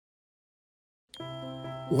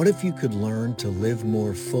What if you could learn to live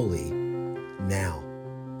more fully now?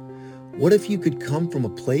 What if you could come from a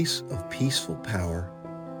place of peaceful power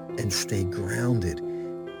and stay grounded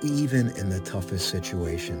even in the toughest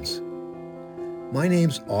situations? My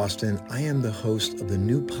name's Austin. I am the host of the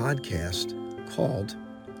new podcast called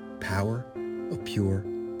Power of Pure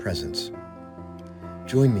Presence.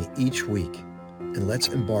 Join me each week and let's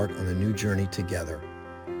embark on a new journey together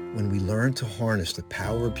when we learn to harness the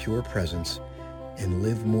power of pure presence and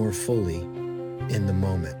live more fully in the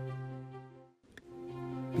moment.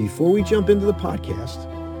 Before we jump into the podcast,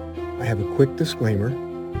 I have a quick disclaimer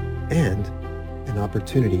and an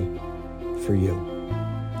opportunity for you.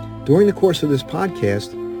 During the course of this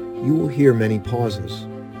podcast, you will hear many pauses.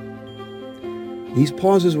 These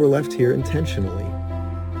pauses were left here intentionally.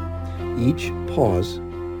 Each pause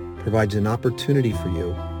provides an opportunity for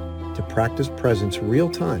you to practice presence real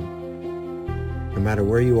time, no matter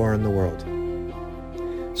where you are in the world.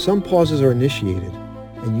 Some pauses are initiated,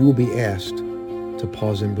 and you will be asked to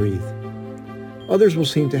pause and breathe. Others will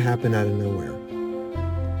seem to happen out of nowhere.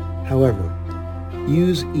 However,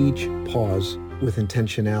 use each pause with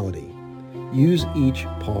intentionality. Use each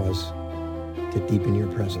pause to deepen your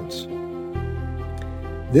presence.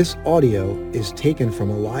 This audio is taken from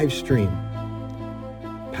a live stream,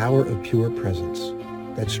 Power of Pure Presence,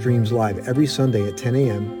 that streams live every Sunday at 10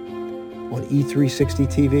 a.m. on E32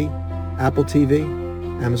 TV, Apple TV,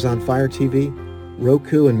 Amazon Fire TV,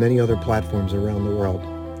 Roku, and many other platforms around the world.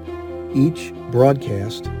 Each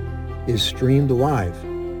broadcast is streamed live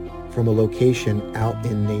from a location out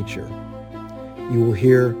in nature. You will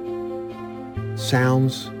hear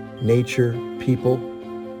sounds, nature, people.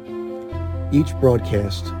 Each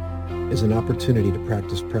broadcast is an opportunity to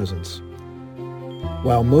practice presence.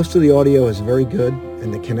 While most of the audio is very good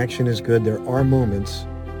and the connection is good, there are moments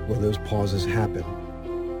where those pauses happen.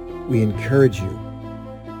 We encourage you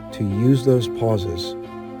to use those pauses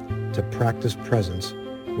to practice presence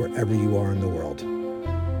wherever you are in the world.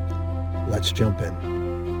 Let's jump in.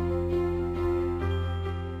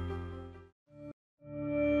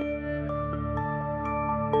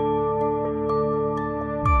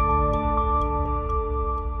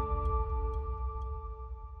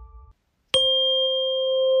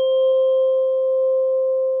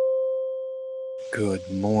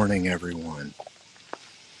 Good morning, everyone.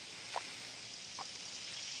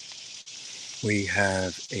 We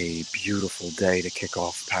have a beautiful day to kick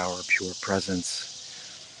off Power of Pure Presence.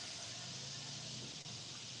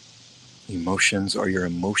 Emotions, are your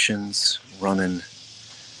emotions running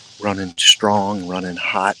strong, running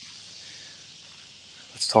hot?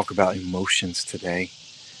 Let's talk about emotions today.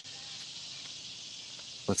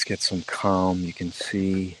 Let's get some calm. You can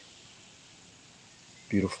see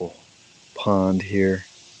beautiful pond here.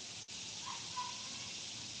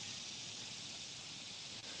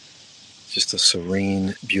 Just a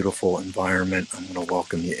serene, beautiful environment. I'm going to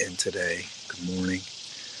welcome you in today. Good morning.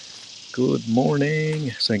 Good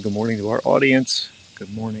morning. Saying good morning to our audience.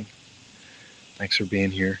 Good morning. Thanks for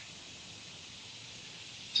being here.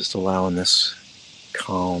 Just allowing this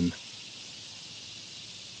calm.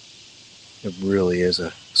 It really is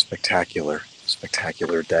a spectacular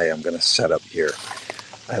day. I'm going to set up here.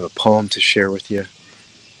 I have a poem to share with you.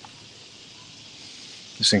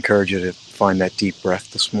 Just encourage you to find that deep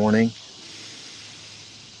breath this morning.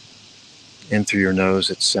 In through your nose.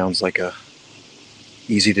 It sounds like a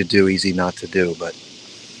easy to do, easy not to do, but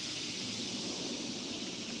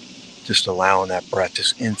just allowing that breath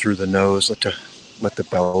just in through the nose. Let the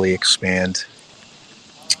belly expand,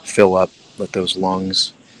 fill up, let those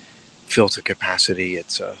lungs fill to capacity.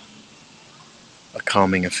 It's a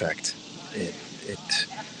calming effect. It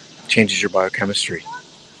changes your biochemistry.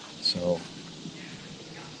 So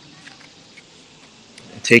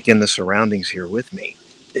take in the surroundings here with me,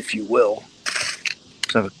 if you will.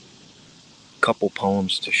 I have a couple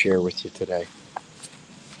poems to share with you today.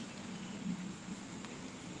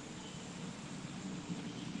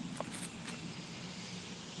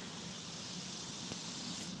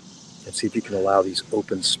 And see if you can allow these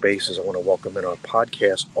open spaces. I want to welcome in our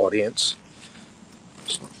podcast audience.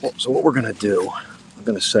 So what we're going to do, I'm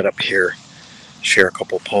going to set up here, share a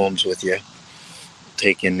couple poems with you,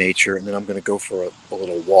 take in nature, and then I'm going to go for a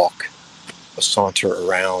little walk, a saunter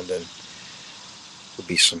around, and there'll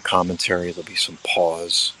be some commentary, there'll be some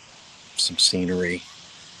pause, some scenery.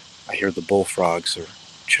 I hear the bullfrogs are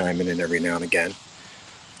chiming in every now and again.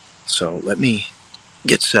 So let me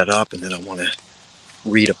get set up, and then I want to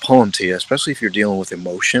read a poem to you, especially if you're dealing with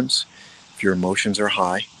emotions, if your emotions are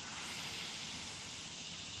high.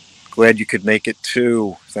 Glad you could make it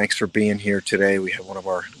too. Thanks for being here today. We have one of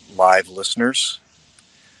our live listeners,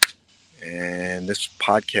 And this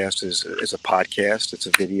podcast is a podcast. It's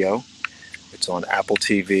a video. It's on Apple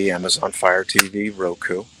TV, Amazon Fire TV,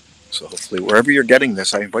 Roku. So hopefully wherever you're getting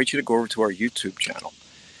this, I invite you to go over to our YouTube channel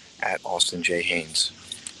at Austin J. Haynes.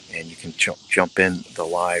 And you can jump in the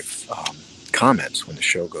live comments when the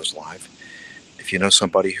show goes live. If you know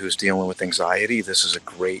somebody who's dealing with anxiety, this is a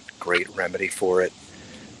great remedy for it.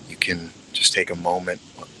 You can just take a moment,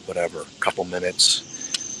 whatever, a couple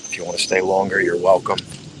minutes. If you want to stay longer, you're welcome.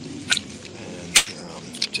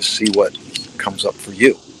 And just see what comes up for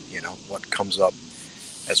you, what comes up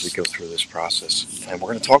as we go through this process. And we're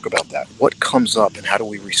going to talk about that. What comes up and how do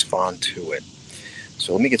we respond to it?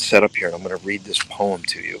 So let me get set up here and I'm going to read this poem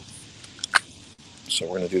to you. So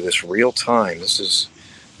we're going to do this real time. This is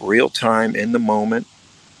real time in the moment,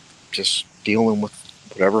 just dealing with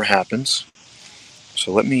whatever happens.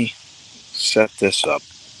 So let me set this up.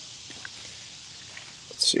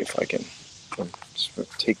 Let's see if I can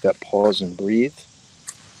take that pause and breathe.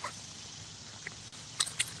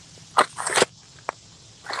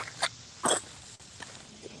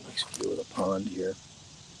 Get a nice view of the pond here.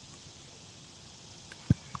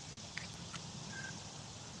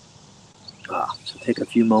 So take a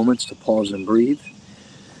few moments to pause and breathe.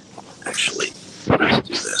 Actually, let's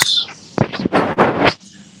do this.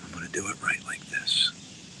 I'm going to do it right like this.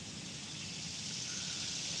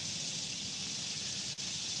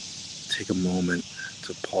 Take a moment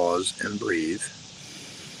to pause and breathe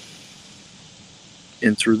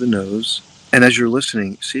in through the nose. And as you're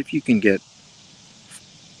listening, see if you can get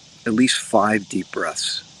at least 5 deep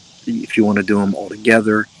breaths. If you want to do them all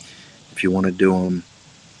together, if you want to do them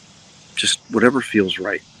just whatever feels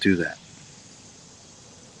right, do that.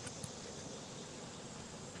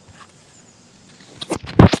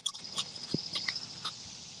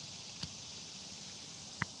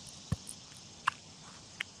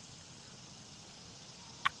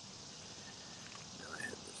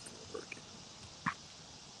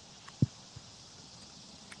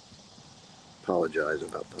 Apologize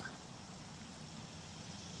about the...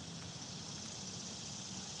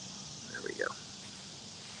 There we go.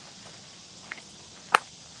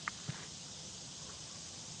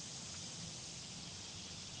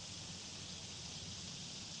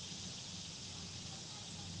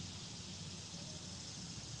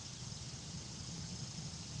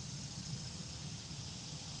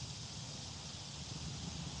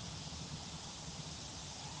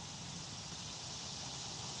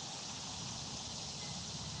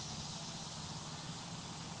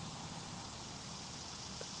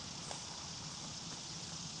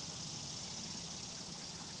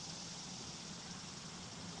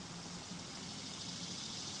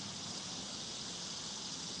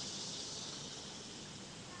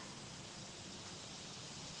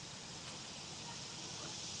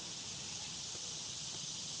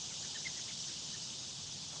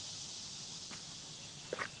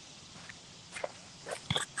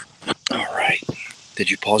 All right.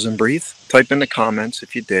 Did you pause and breathe? Type in the comments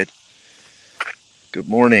if you did. Good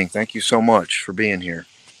morning. Thank you so much for being here.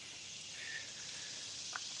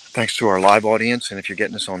 Thanks to our live audience. And if you're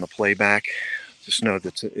getting this on the playback, just know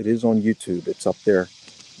that it is on YouTube. It's up there.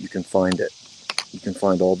 You can find it. You can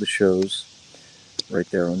find all the shows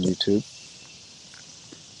right there on YouTube.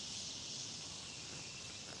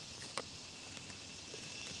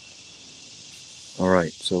 All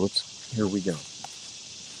right. So here we go.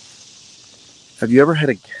 Have you ever had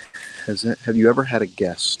a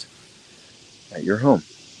guest at your home?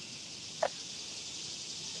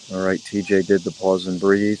 All right, TJ did the pause and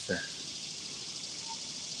breathe.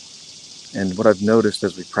 And what I've noticed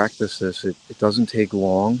as we practice this, it doesn't take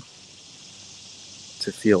long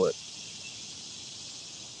to feel it.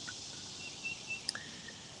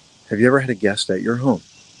 Have you ever had a guest at your home?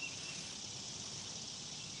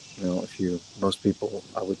 Most people,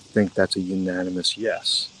 I would think that's a unanimous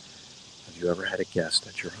yes. Have you ever had a guest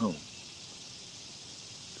at your home?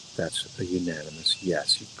 That's a unanimous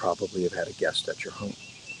yes. You probably have had a guest at your home.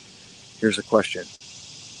 Here's a question.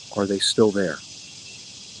 Are they still there?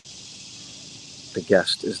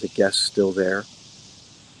 Is the guest still there?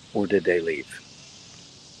 Or did they leave?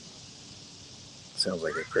 Sounds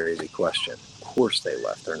like a crazy question. Of course they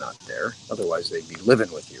left. They're not there. Otherwise they'd be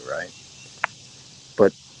living with you, right?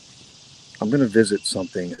 But I'm going to visit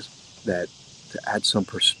something to add some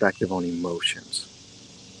perspective on emotions.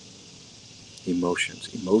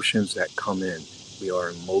 Emotions that come in. We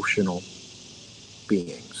are emotional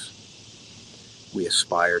beings. We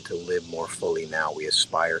aspire to live more fully now. We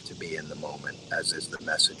aspire to be in the moment, as is the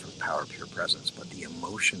message with Power Pure Presence. But the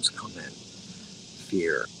emotions come in.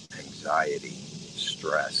 Fear, anxiety,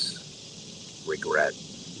 stress, regret,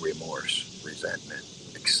 remorse, resentment,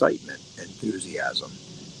 etc. excitement, enthusiasm,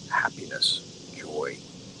 happiness, joy,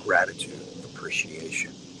 gratitude, appreciation.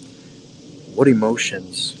 What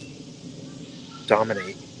emotions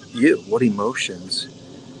dominate you? What emotions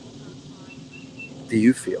do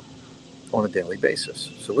you feel on a daily basis?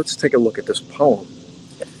 So let's take a look at this poem.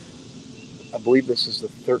 I believe this is the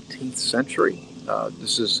 13th century.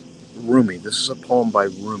 This is Rumi. This is a poem by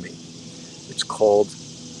Rumi. It's called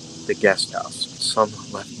The Guest House. Some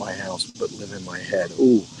left my house but live in my head.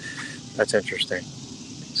 Ooh, that's interesting.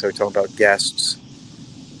 So we talk about guests,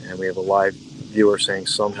 and we have a live viewer saying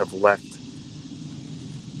some have left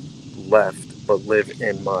but live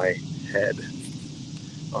in my head.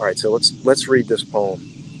 All right, so let's read this poem.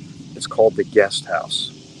 It's called The Guest House.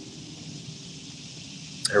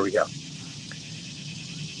 Here we go.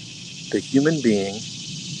 The human being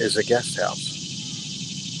is a guest house.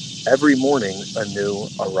 Every morning a new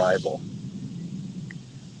arrival.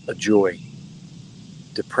 A joy,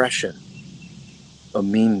 depression, a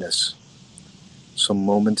meanness, some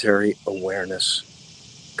momentary awareness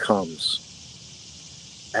comes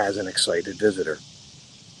as an excited visitor.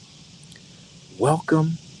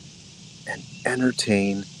 Welcome and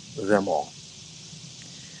entertain them all.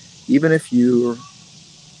 Even if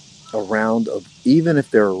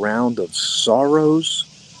they're a round of sorrows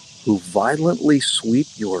who violently sweep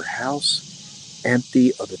your house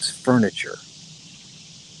empty of its furniture,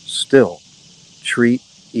 still treat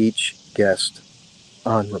each guest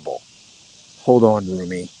honorable. Hold on,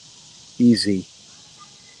 Rumi. Easy.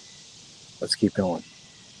 Let's keep going.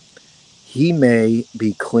 He may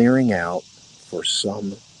be clearing out for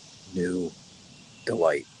some new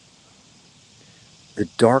delight. The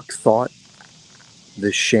dark thought,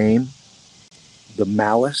 the shame, the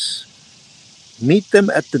malice, meet them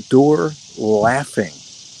at the door laughing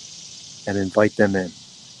and invite them in.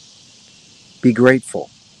 Be grateful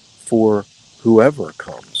for whoever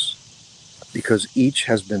comes, because each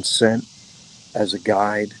has been sent as a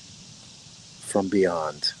guide from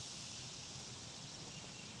beyond.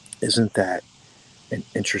 Isn't that an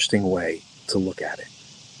interesting way to look at it?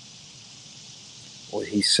 What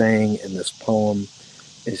he's saying in this poem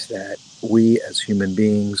is that we as human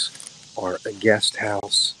beings are a guest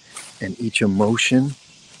house, and each emotion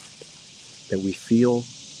that we feel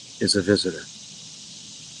is a visitor.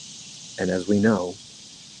 And as we know,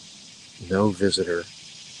 no visitor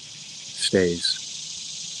stays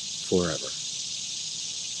forever.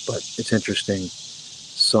 But it's interesting,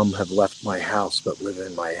 some have left my house but live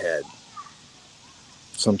in my head.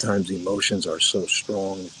 Sometimes emotions are so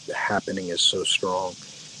strong, the happening is so strong,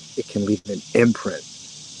 it can leave an imprint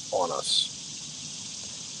on us.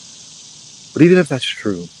 But even if that's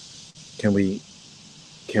true, can we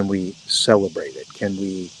celebrate it? Can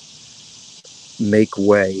we make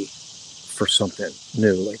way for something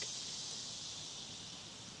new? Like,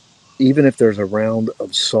 even if there's a round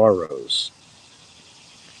of sorrows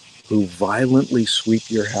who violently sweep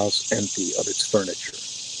your house empty of its furniture,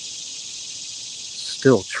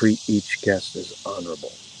 still treat each guest as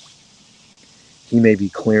honorable. He may be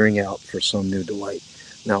clearing out for some new delight.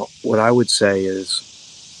 Now, what I would say is,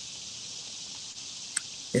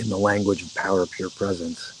 in the language of Power Pure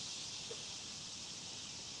Presence,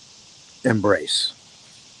 embrace.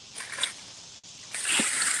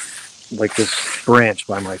 Like this branch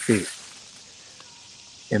by my feet.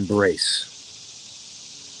 Embrace.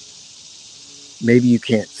 Maybe you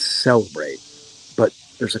can't celebrate, but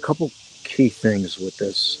there's a couple key things with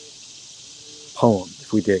this poem,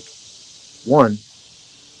 if we dig. One,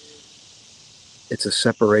 it's a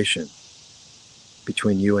separation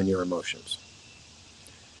between you and your emotions.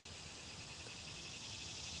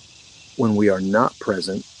 When we are not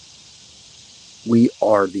present, we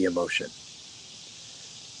are the emotion.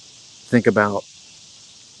 Think about,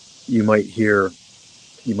 you might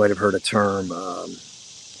have heard a term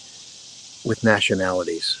with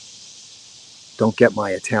nationalities. Don't get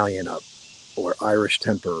my Italian up, or Irish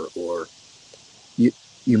temper, or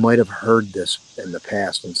you might have heard this in the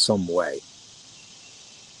past in some way,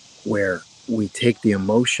 where we take the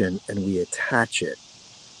emotion and we attach it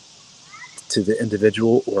to the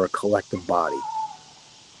individual or a collective body.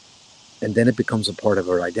 And then it becomes a part of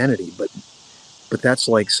our identity. But that's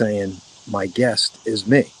like saying, my guest is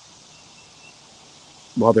me.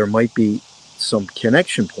 While there might be some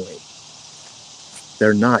connection point,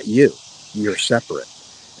 they're not you. You're separate.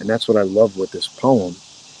 And that's what I love with this poem.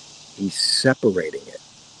 He's separating it.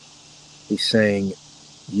 He's saying,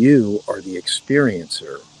 you are the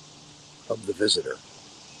experiencer of the visitor.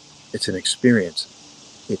 It's an experience.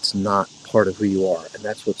 It's not part of who you are. And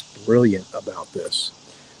that's what's brilliant about this.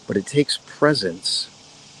 But it takes presence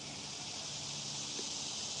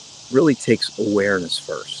really takes awareness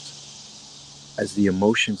first. As the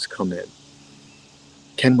emotions come in,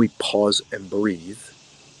 can we pause and breathe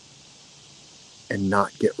and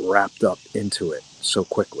not get wrapped up into it so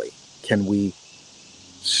quickly? Can we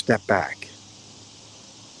step back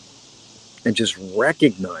and just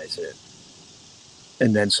recognize it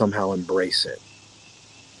and then somehow embrace it?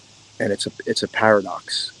 And it's a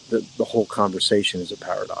paradox. The whole conversation is a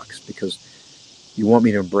paradox, because you want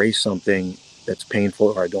me to embrace something that's painful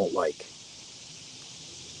or I don't like.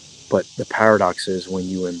 But the paradox is, when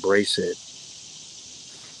you embrace it,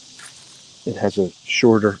 it has a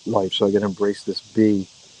shorter life. So I got to embrace this bee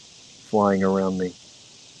flying around me.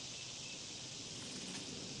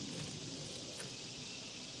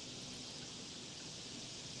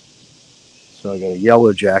 So I got a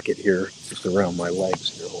yellow jacket here just around my legs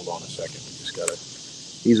here. Hold on a second. I just got to,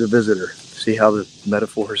 he's a visitor. See how the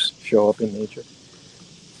metaphors show up in nature?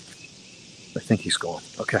 I think he's gone.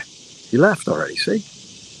 Okay. He left already, see?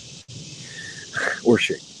 Or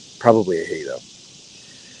she. Probably a he, though.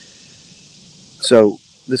 So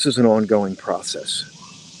this is an ongoing process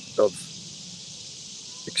of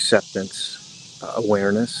acceptance,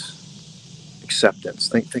 awareness, acceptance.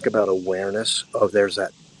 Think about awareness of, there's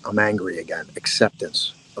that, I'm angry again.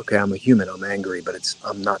 Acceptance. Okay, I'm a human, I'm angry, but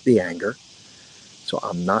I'm not the anger. So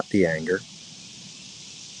I'm not the anger.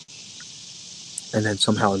 And then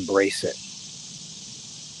somehow embrace it.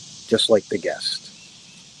 Just like the guest.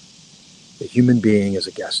 The human being is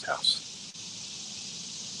a guest house.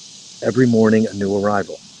 Every morning a new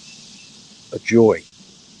arrival. A joy.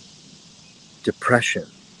 Depression.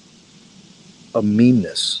 A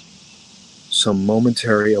meanness. Some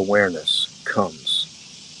momentary awareness comes.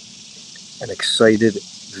 An excited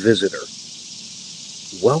visitor.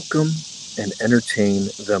 Welcome and entertain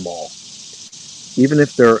them all. Even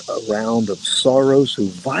if they're a round of sorrows who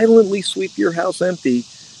violently sweep your house empty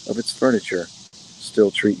of its furniture, still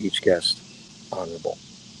treat each guest honorable.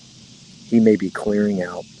 He may be clearing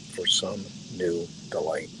out for some new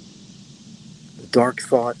delight. The dark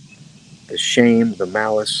thought, the shame, the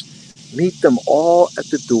malice, meet them all at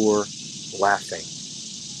the door laughing,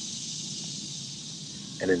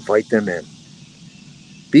 and invite them in.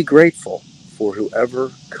 Be grateful for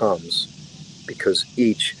whoever comes, because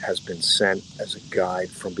each has been sent as a guide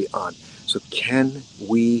from beyond. So can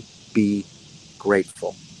we be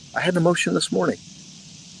grateful? I had an emotion this morning.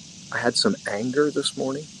 I had some anger this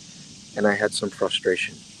morning, and I had some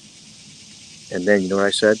frustration. And then, you know what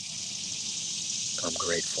I said? I'm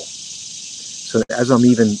grateful. So as I'm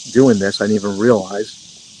even doing this, I didn't even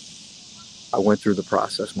realize I went through the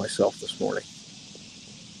process myself this morning.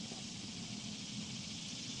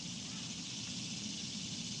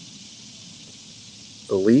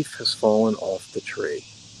 The leaf has fallen off the tree.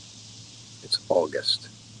 It's August.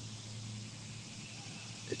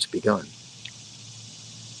 It's begun.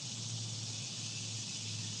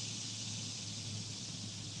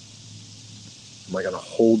 Am I going to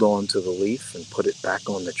hold on to the leaf and put it back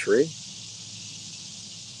on the tree?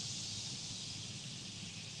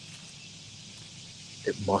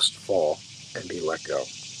 It must fall and be let go.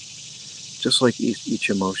 Just like each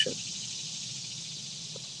emotion.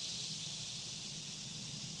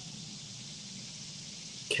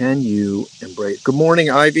 Can you embrace? Good morning,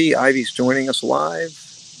 Ivy. Ivy's joining us live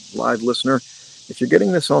listener. If you're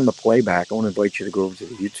getting this on the playback, I want to invite you to go over to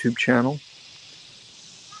the YouTube channel.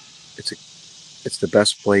 It's the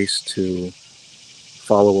best place to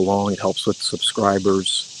follow along. It helps with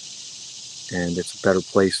subscribers, and it's a better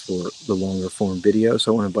place for the longer form videos.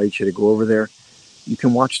 So I want to invite you to go over there. You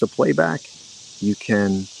can watch the playback. You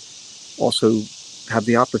can also have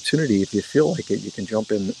the opportunity, if you feel like it, you can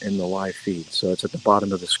jump in the live feed. So it's at the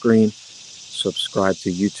bottom of the screen. Subscribe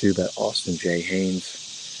to YouTube at Austin J.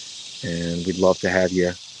 Haynes, and we'd love to have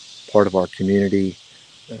you part of our community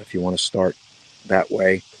if you want to start that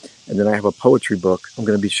way. And then I have a poetry book. I'm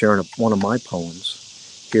going to be sharing one of my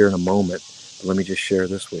poems here in a moment. But let me just share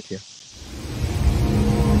this with you.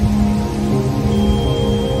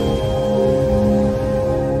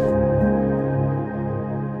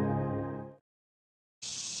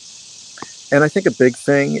 And I think a big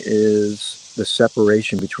thing is the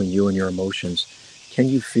separation between you and your emotions. Can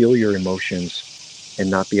you feel your emotions and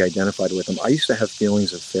not be identified with them? I used to have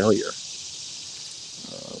feelings of failure.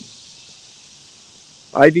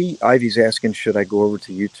 Ivy's asking, should I go over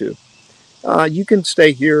to YouTube? You can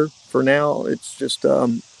stay here for now. It's just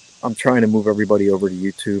I'm trying to move everybody over to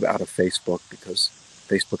YouTube out of Facebook, because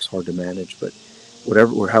Facebook's hard to manage. But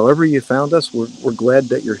however you found us, we're glad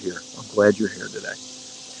that you're here. I'm glad you're here today.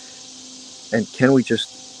 And can we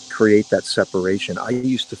just create that separation? I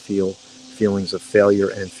used to feel feelings of failure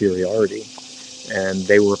and inferiority, and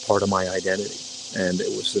they were a part of my identity. And it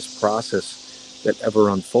was this process that ever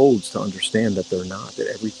unfolds to understand that they're not, that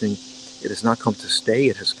everything, it has not come to stay,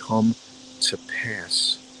 it has come to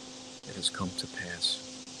pass. It has come to pass.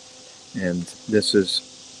 And this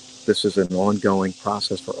is an ongoing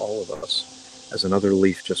process for all of us, as another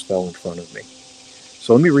leaf just fell in front of me.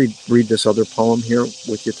 So let me read this other poem here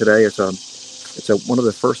with you today. It's one of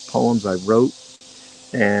the first poems I wrote,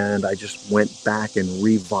 and I just went back and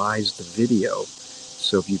revised the video.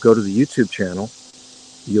 So if you go to the YouTube channel,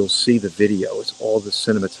 you'll see the video. It's all the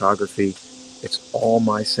cinematography. It's all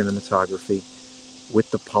my cinematography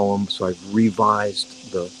with the poem. So I've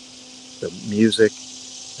revised the music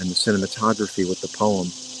and the cinematography with the poem.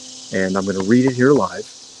 And I'm going to read it here live.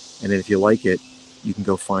 And then if you like it, you can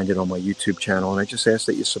go find it on my YouTube channel. And I just ask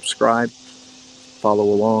that you subscribe, follow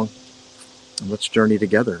along, and let's journey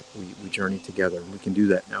together. We journey together. And we can do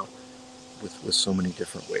that now with so many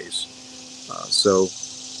different ways. So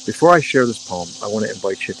before I share this poem, I want to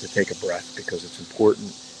invite you to take a breath, because it's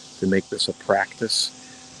important to make this a practice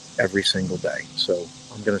every single day. So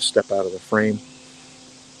I'm going to step out of the frame.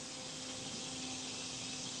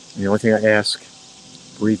 And the only thing I ask,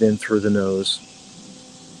 breathe in through the nose,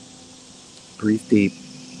 breathe deep,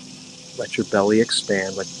 let your belly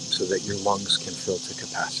expand so that your lungs can fill to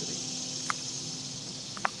capacity.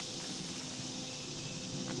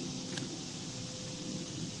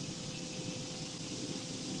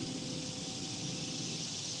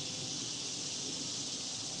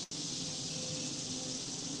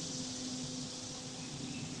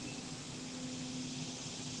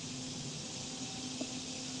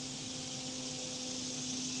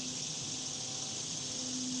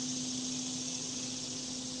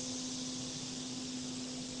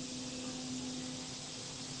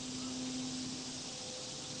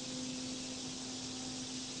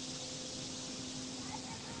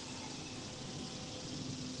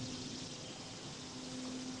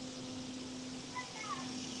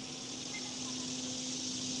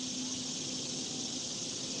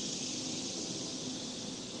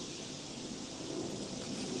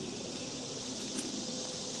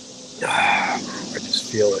 I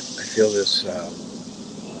just feel it. I feel this.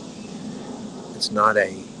 It's not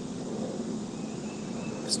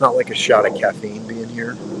like a shot of caffeine being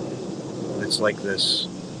here. It's like this.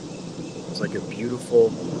 It's like a beautiful,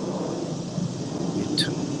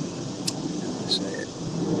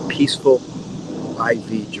 peaceful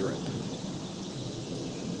IV drip.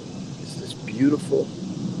 It's this beautiful,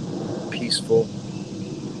 peaceful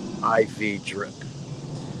IV drip.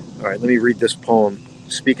 All right, let me read this poem.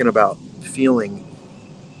 Speaking about feeling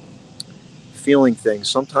things,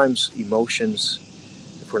 sometimes emotions,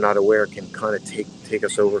 if we're not aware, can kind of take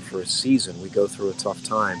us over for a season. We go through a tough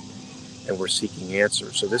time and we're seeking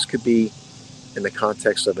answers. So this could be in the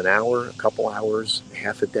context of an hour, a couple hours,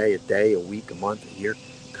 half a day, a week, a month, a year.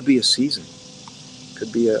 It could be a season. It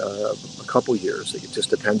could be a couple years. It just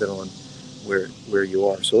depended on where you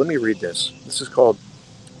are. So let me read this. This is called,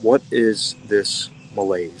 What is This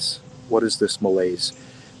Malaise? What is this malaise?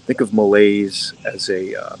 Think of malaise as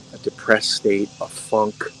a depressed state, a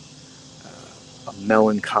funk, a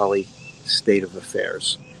melancholy state of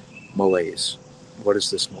affairs. Malaise. What is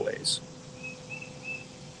this malaise?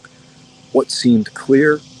 What seemed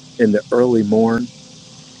clear in the early morn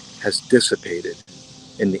has dissipated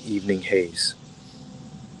in the evening haze.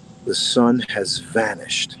 The sun has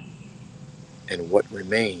vanished, and what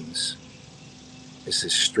remains is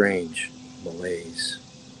this strange malaise.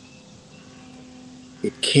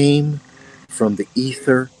 It came from the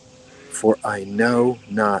ether, for I know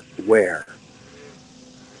not where.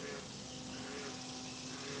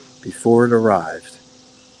 Before it arrived,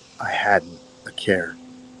 I hadn't a care.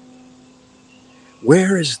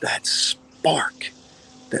 Where is that spark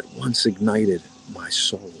that once ignited my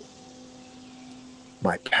soul?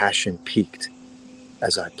 My passion peaked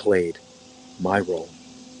as I played my role.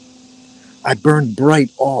 I burned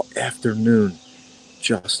bright all afternoon,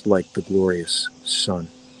 just like the glorious sun.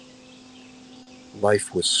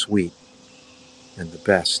 Life was sweet, and the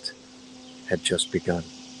best had just begun.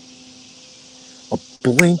 A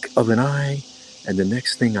blink of an eye, and the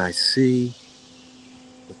next thing I see,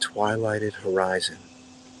 the twilighted horizon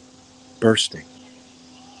bursting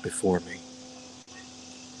before me.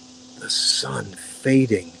 The sun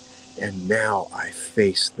fading, and now I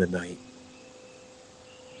face the night.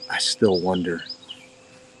 I still wonder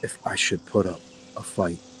if I should put up a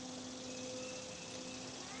fight.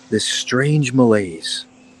 This strange malaise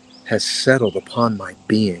has settled upon my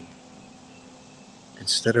being.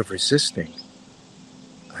 Instead of resisting,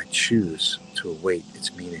 I choose to await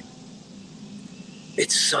its meaning.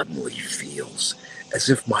 It suddenly feels as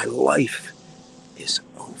if my life is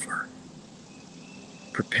over.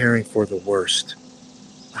 Preparing for the worst,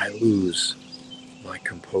 I lose my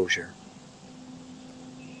composure.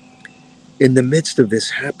 In the midst of this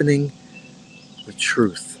happening, the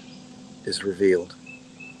truth is revealed.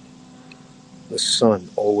 The sun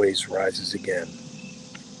always rises again,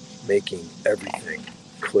 making everything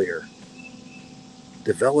clear.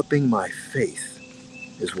 Developing my faith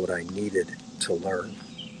is what I needed to learn.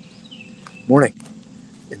 Morning,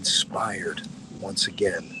 inspired once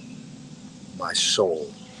again, my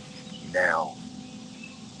soul now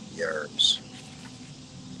yearns.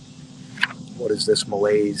 What is this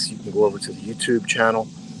malaise? You can go over to the YouTube channel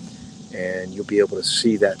and you'll be able to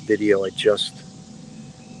see that video. I just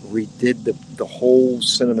redid the whole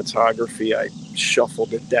cinematography. I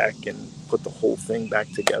shuffled the deck and put the whole thing back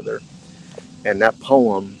together. And that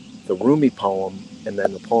poem, the Rumi poem, and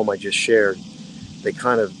then the poem I just shared, they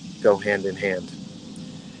kind of go hand in hand.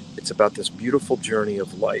 It's about this beautiful journey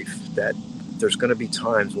of life that there's going to be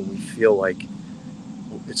times when we feel like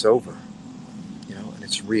it's over, and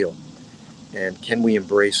it's real. And can we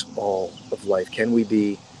embrace all of life? Can we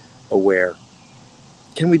be aware?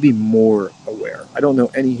 Can we be more aware? I don't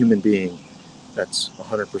know any human being that's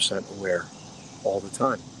 100% aware all the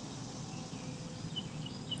time.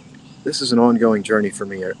 This is an ongoing journey for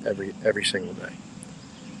me every single day.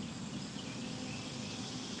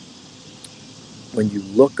 When you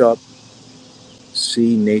look up,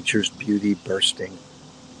 see nature's beauty bursting,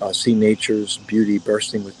 see nature's beauty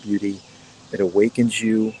bursting with beauty, it awakens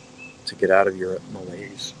you to get out of your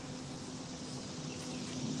malaise.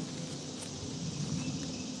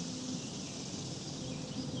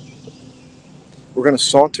 We're going to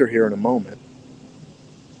saunter here in a moment.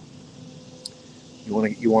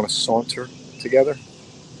 You want to saunter together?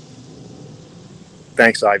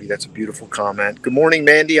 Thanks, Ivy. That's a beautiful comment. Good morning,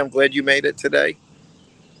 Mandy. I'm glad you made it today.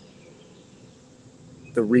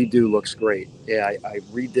 The redo looks great. Yeah, I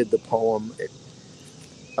redid the poem.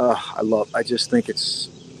 I just think it's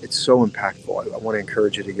so impactful. I want to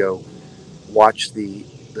encourage you to go watch the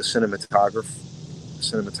cinematography.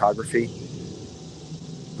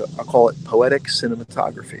 I'll call it poetic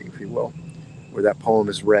cinematography, if you will, where that poem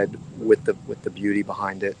is read with the beauty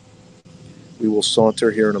behind it. We will saunter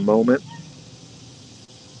here in a moment.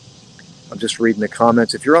 I'm just reading the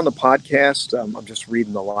comments. If you're on the podcast, I'm just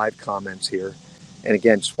reading the live comments here. And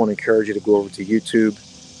again, just want to encourage you to go over to YouTube.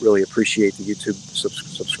 Really appreciate the YouTube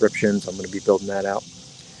subscriptions. I'm going to be building that out.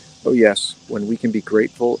 Oh yes, when we can be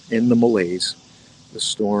grateful in the malaise, the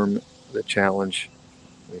storm, the challenge.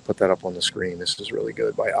 Let me put that up on the screen. This is really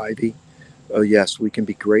good by Ivy. Oh yes, we can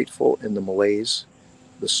be grateful in the malaise,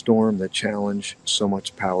 the storm, the challenge. So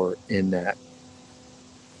much power in that.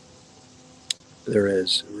 There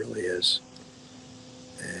is, it really is.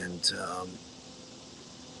 And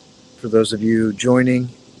for those of you joining,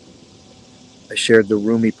 I shared the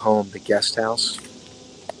Rumi poem, The Guest House.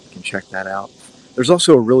 You can check that out. There's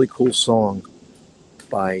also a really cool song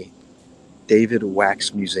by David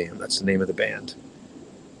Wax Museum. That's the name of the band.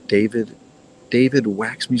 David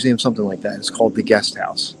Wax Museum, something like that. It's called The Guest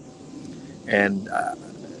House. And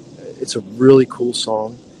it's a really cool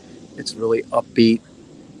song. It's really upbeat.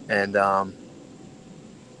 And I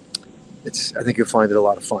think you'll find it a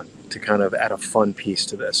lot of fun to kind of add a fun piece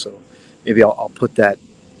to this. So maybe I'll put that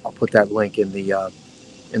link in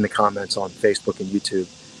the comments on Facebook and YouTube,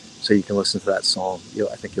 so you can listen to that song.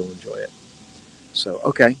 I think you'll enjoy it. So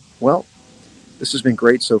okay, well, this has been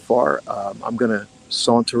great so far. I'm gonna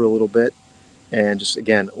saunter a little bit, and just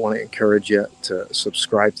again want to encourage you to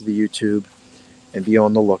subscribe to the YouTube and be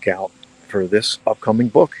on the lookout for this upcoming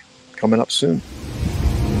book coming up soon.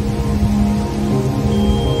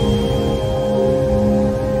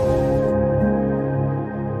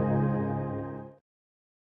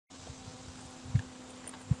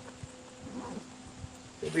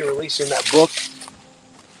 We'll be releasing that book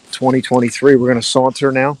 2023. We're going to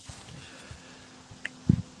saunter now.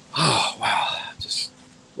 Oh, wow. Just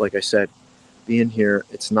like I said, being here,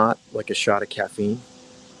 it's not like a shot of caffeine,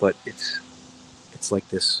 but it's like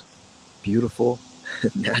this beautiful,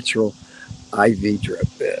 natural IV drip.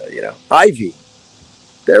 Ivy.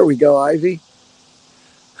 There we go, Ivy.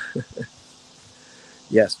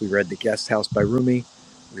 Yes, we read The Guest House by Rumi.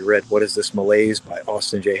 We read What Is This Malaise by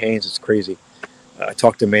Austin J. Haynes. It's crazy. I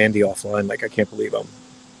talked to Mandy offline. Like, I can't believe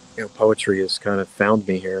poetry has kind of found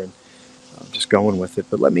me here, and I'm just going with it.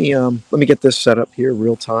 But let me get this set up here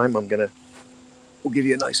real time. We'll give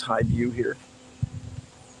you a nice high view here.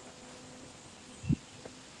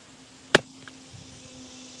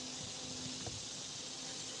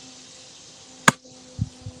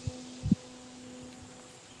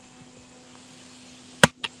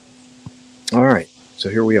 All right. So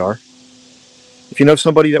here we are. If you know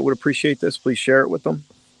somebody that would appreciate this, please share it with them.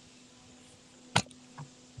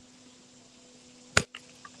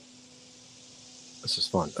 This is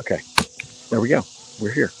fun. Okay, there we go.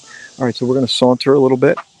 We're here. All right, so we're going to saunter a little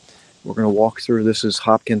bit. We're going to walk through. This is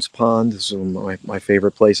Hopkins Pond. This is my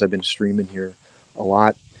favorite place. I've been streaming here a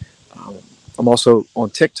lot. I'm also on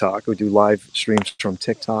TikTok. We do live streams from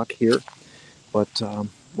TikTok here. But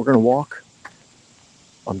we're going to walk.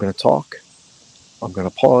 I'm going to talk. I'm going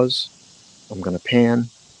to pause. I'm going to pan.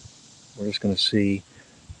 We're just going to see.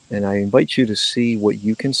 And I invite you to see what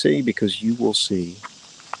you can see, because you will see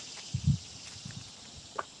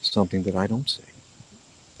something that I don't see.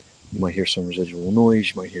 You might hear some residual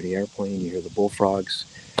noise. You might hear the airplane. You hear the bullfrogs.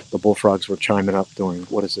 The bullfrogs were chiming up during,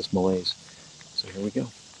 what is this, malaise? So here we go.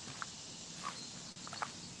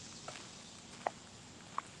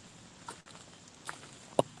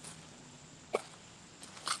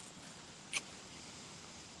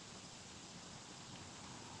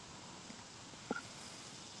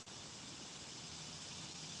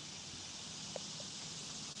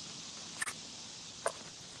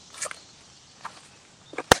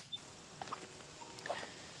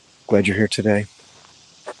 Glad you're here today.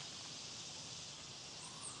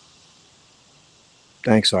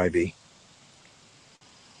 Thanks, Ivy.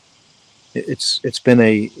 It's been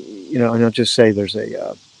and I'll just say there's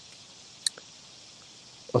a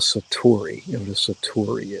satori. You know what a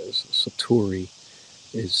satori is? A satori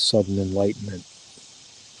is sudden enlightenment,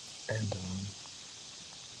 and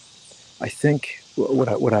I think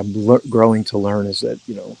what I'm growing to learn is that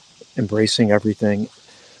embracing everything,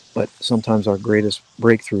 but sometimes our greatest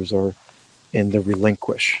breakthroughs are in the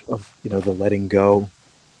relinquish of the letting go,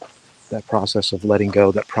 that process of letting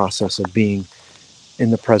go, that process of being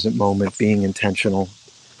in the present moment, being intentional,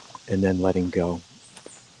 and then letting go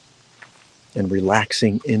and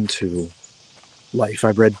relaxing into life.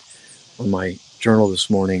 I read on my journal this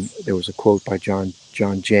morning, there was a quote by John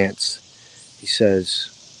Jantz. He says,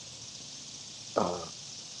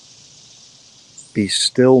 be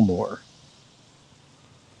still more,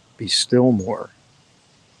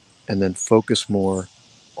 and then focus more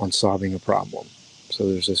on solving a problem. So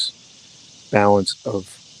there's this balance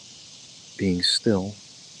of being still,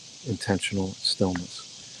 intentional stillness.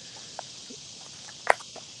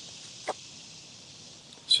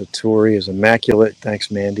 Satori is immaculate.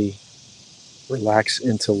 Thanks, Mandy. Relax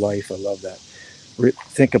into life. I love that.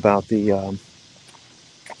 Think about and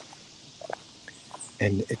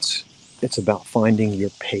it's about finding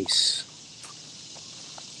your pace.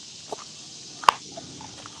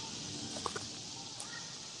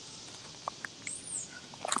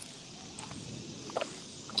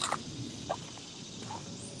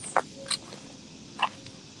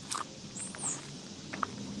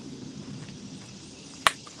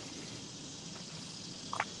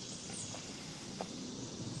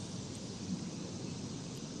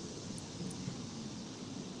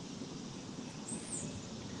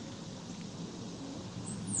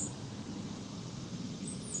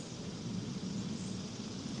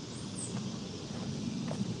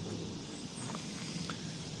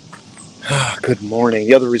 Good morning.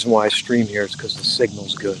 The other reason why I stream here is because the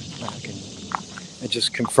signal's good. I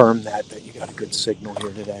just confirmed that you got a good signal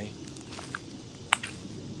here today.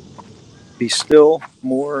 Be still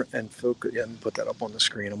more and focus. Yeah, put that up on the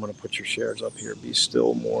screen. I'm going to put your shares up here. Be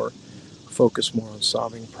still more, focus more on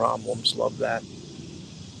solving problems. Love that.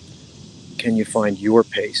 Can you find your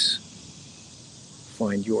pace?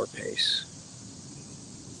 Find your pace.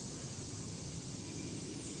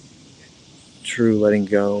 True letting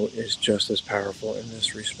go is just as powerful in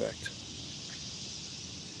this respect.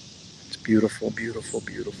 It's beautiful, beautiful,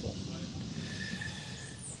 beautiful.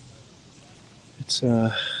 It's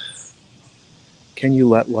can you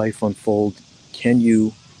let life unfold? Can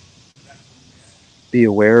you be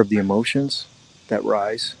aware of the emotions that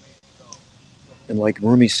rise? And like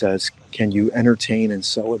Rumi says, can you entertain and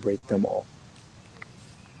celebrate them all?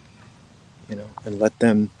 And let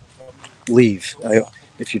them leave.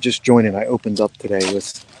 If you're just joining, I opened up today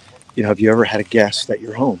with, have you ever had a guest at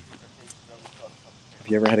your home? Have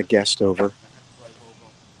you ever had a guest over?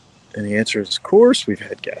 And the answer is, of course, we've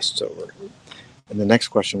had guests over. And the next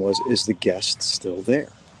question was, is the guest still there?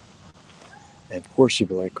 And of course, you'd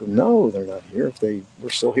be like, no, they're not here. If they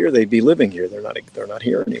were still here, they'd be living here. They're not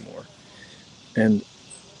here anymore. And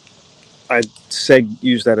I'd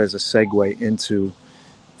use that as a segue into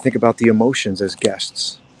think about the emotions as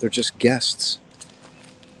guests. They're just guests.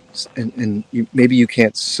 And maybe you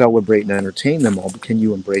can't celebrate and entertain them all, but can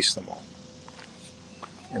you embrace them all?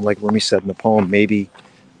 And like Rumi said in the poem, maybe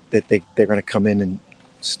that they're going to come in and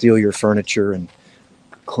steal your furniture and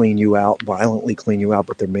clean you out, violently clean you out,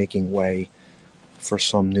 but they're making way for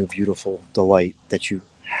some new beautiful delight that you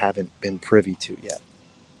haven't been privy to yet.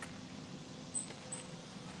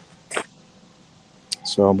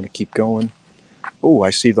 So I'm going to keep going. Oh, I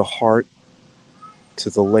see the heart to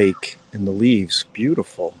the lake and the leaves.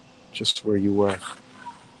 Beautiful. Just where you were.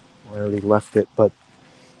 I already left it, but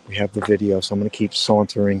we have the video, so I'm going to keep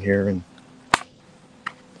sauntering here, and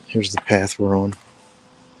here's the path we're on.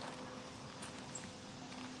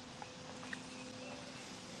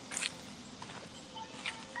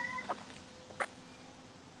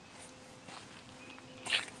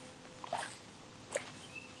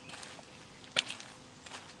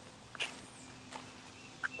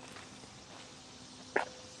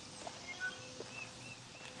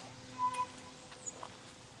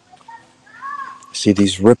 See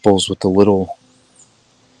these ripples with the little,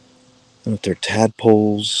 I don't know if they're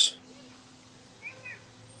tadpoles.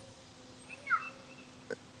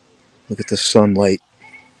 Look at the sunlight.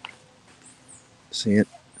 See it?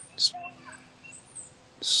 It's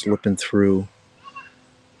slipping through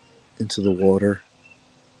into the water.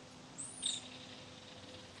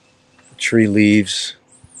 The tree leaves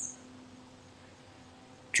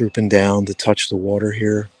drooping down to touch the water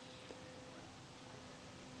here.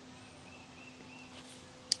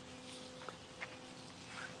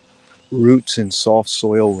 Roots in soft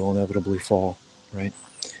soil will inevitably fall, right?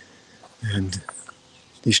 And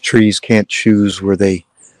these trees can't choose where they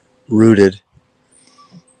rooted.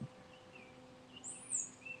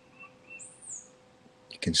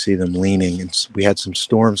 You can see them leaning, and we had some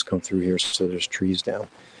storms come through here, so there's trees down.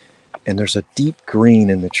 And there's a deep green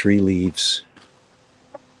in the tree leaves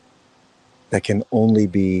that can only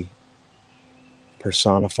be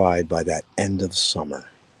personified by that end of summer,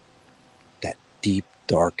 that deep,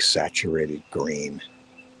 dark, saturated green.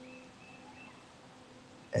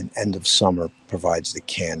 And end of summer provides the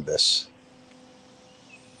canvas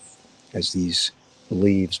as these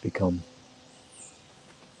leaves become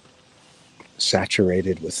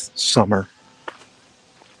saturated with summer,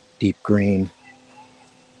 deep green,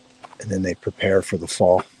 and then they prepare for the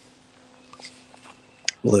fall,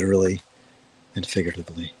 literally and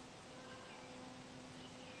figuratively.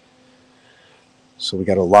 So we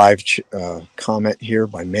got a live comment here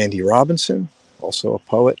by Mandy Robinson, also a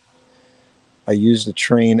poet. I use the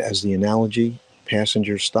train as the analogy,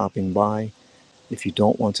 passengers stopping by. If you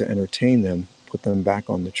don't want to entertain them, put them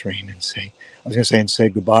back on the train and say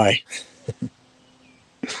goodbye.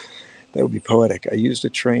 That would be poetic. I use the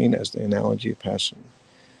train as the analogy of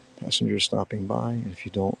passengers stopping by. And if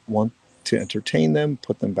you don't want to entertain them,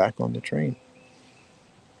 put them back on the train.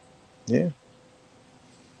 Yeah.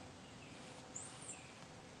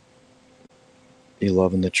 You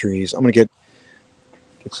loving the trees. I'm gonna get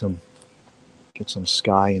some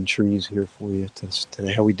sky and trees here for you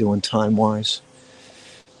today. How we doing time wise?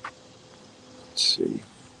 Let's see.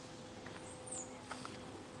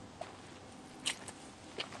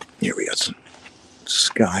 Here we got some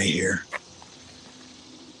sky here.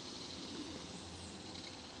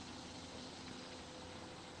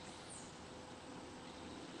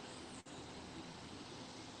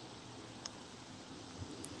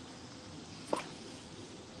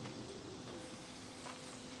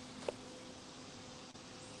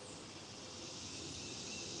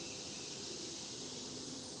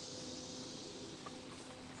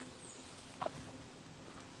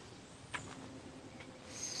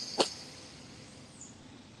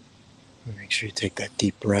 Make sure you take that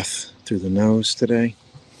deep breath through the nose today.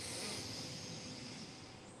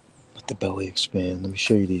 Let the belly expand. Let me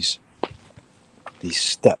show you these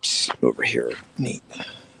steps over here. Neat.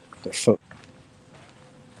 They're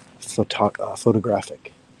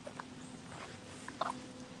photographic.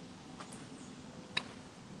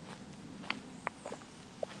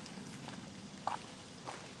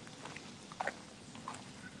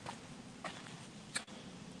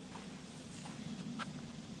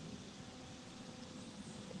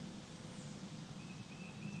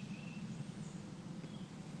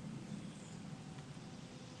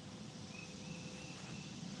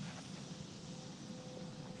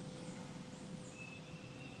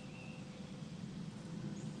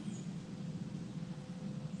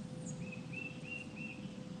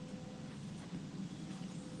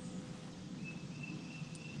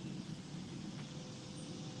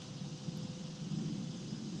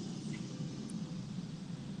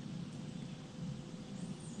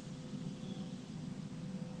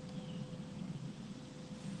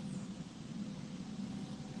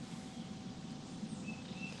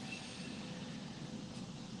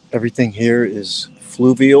 Everything here is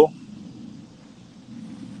fluvial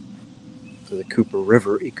to the Cooper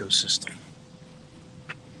River ecosystem.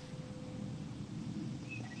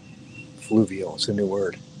 Fluvial. It's a new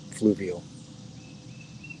word. Fluvial.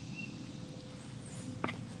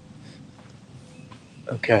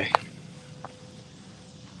 Okay.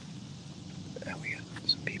 Now we got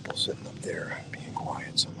some people sitting up there being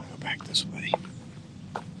quiet, so I'm going to go back this way.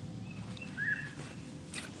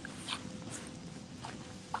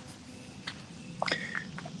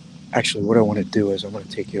 Actually, what I want to do is I want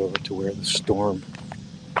to take you over to where the storm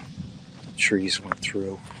trees went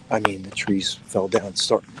through. The trees fell down,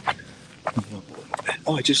 start moving up a little bit.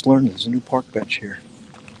 Oh, I just learned there's a new park bench here.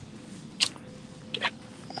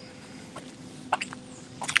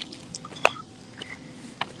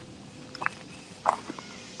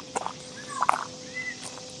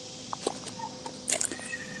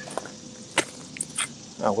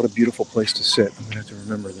 Oh, what a beautiful place to sit. I'm going to have to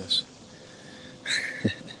remember this.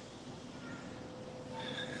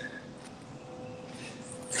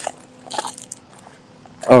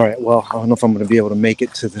 All right, well, I don't know if I'm going to be able to make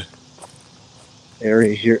it to the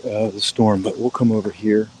area here, the storm, but we'll come over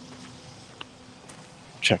here,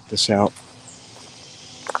 check this out.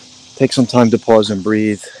 Take some time to pause and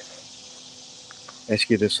breathe. Ask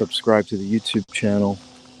you to subscribe to the YouTube channel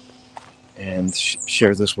and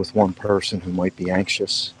share this with one person who might be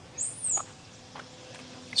anxious.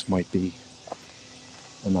 This might be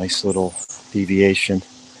a nice little deviation.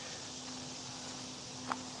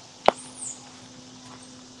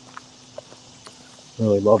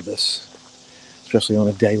 Really love this, especially on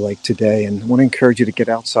a day like today, and I want to encourage you to get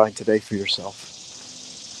outside today for yourself.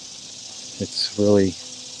 It's really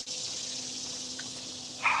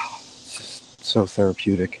just so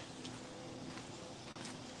therapeutic,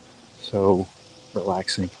 so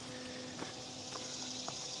relaxing.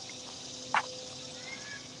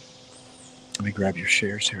 Let me grab your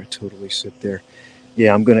shares here. Totally sit there.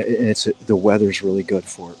 Yeah, the weather's really good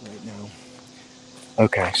for it right now.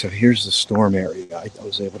 Okay, so here's the storm area I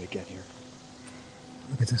was able to get here.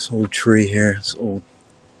 Look at this old tree here. It's old.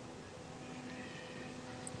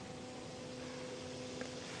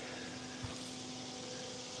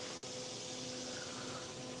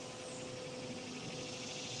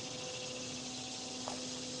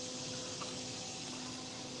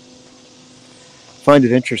 Find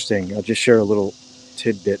it interesting. I'll just share a little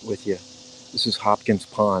tidbit with you. This is Hopkins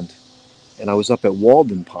Pond, and I was up at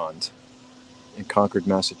Walden Pond in Concord,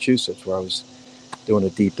 Massachusetts, where I was doing a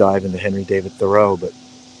deep dive into Henry David Thoreau. But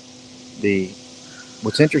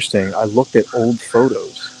what's interesting, I looked at old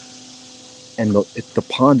photos, and the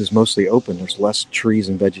pond is mostly open. There's less trees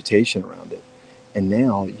and vegetation around it, and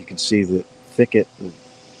now you can see the thicket, the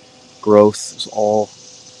growth is all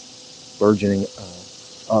burgeoning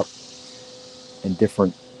up in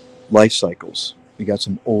different life cycles. You got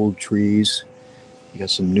some old trees, you got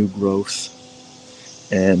some new growth,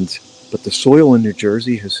 but the soil in New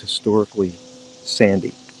Jersey is historically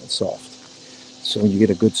sandy and soft. So when you get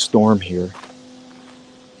a good storm here,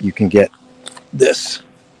 you can get this.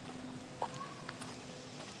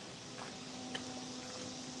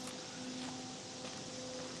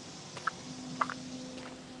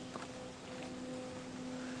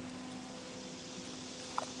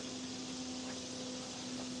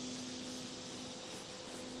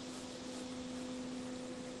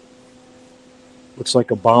 Looks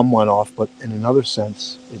like a bomb went off, but in another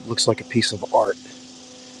sense, it looks like a piece of art.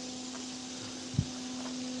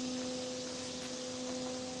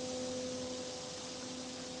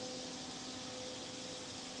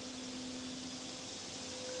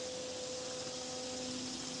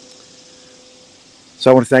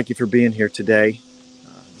 So I want to thank you for being here today.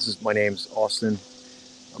 My name's Austin.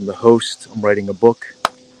 I'm the host. I'm writing a book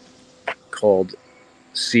called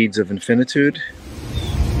Seeds of Infinitude.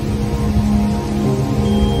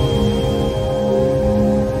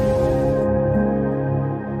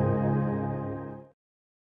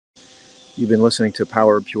 You've been listening to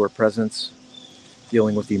Power of Pure Presence,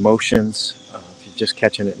 dealing with emotions. If you're just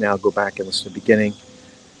catching it now, go back and listen to the beginning.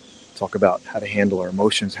 Talk about how to handle our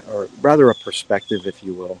emotions, or rather a perspective, if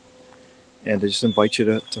you will. And I just invite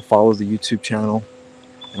you to follow the YouTube channel.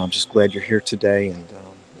 And I'm just glad you're here today. And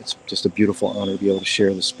it's just a beautiful honor to be able to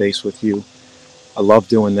share the space with you. I love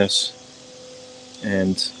doing this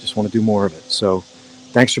and just want to do more of it. So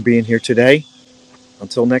thanks for being here today.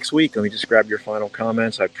 Until next week, let me just grab your final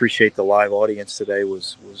comments. I appreciate the live audience today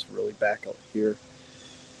was really back up here.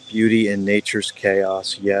 Beauty in nature's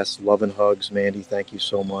chaos. Yes, love and hugs. Mandy, thank you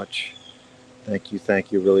so much. Thank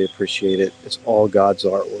you. Really appreciate it. It's all God's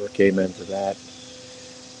artwork. Amen to that.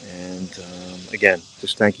 And again,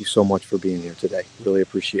 just thank you so much for being here today. Really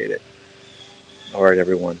appreciate it. All right,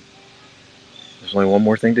 everyone. There's only one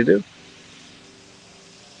more thing to do.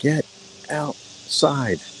 Get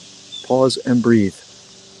outside. Pause and breathe.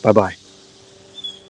 Bye-bye.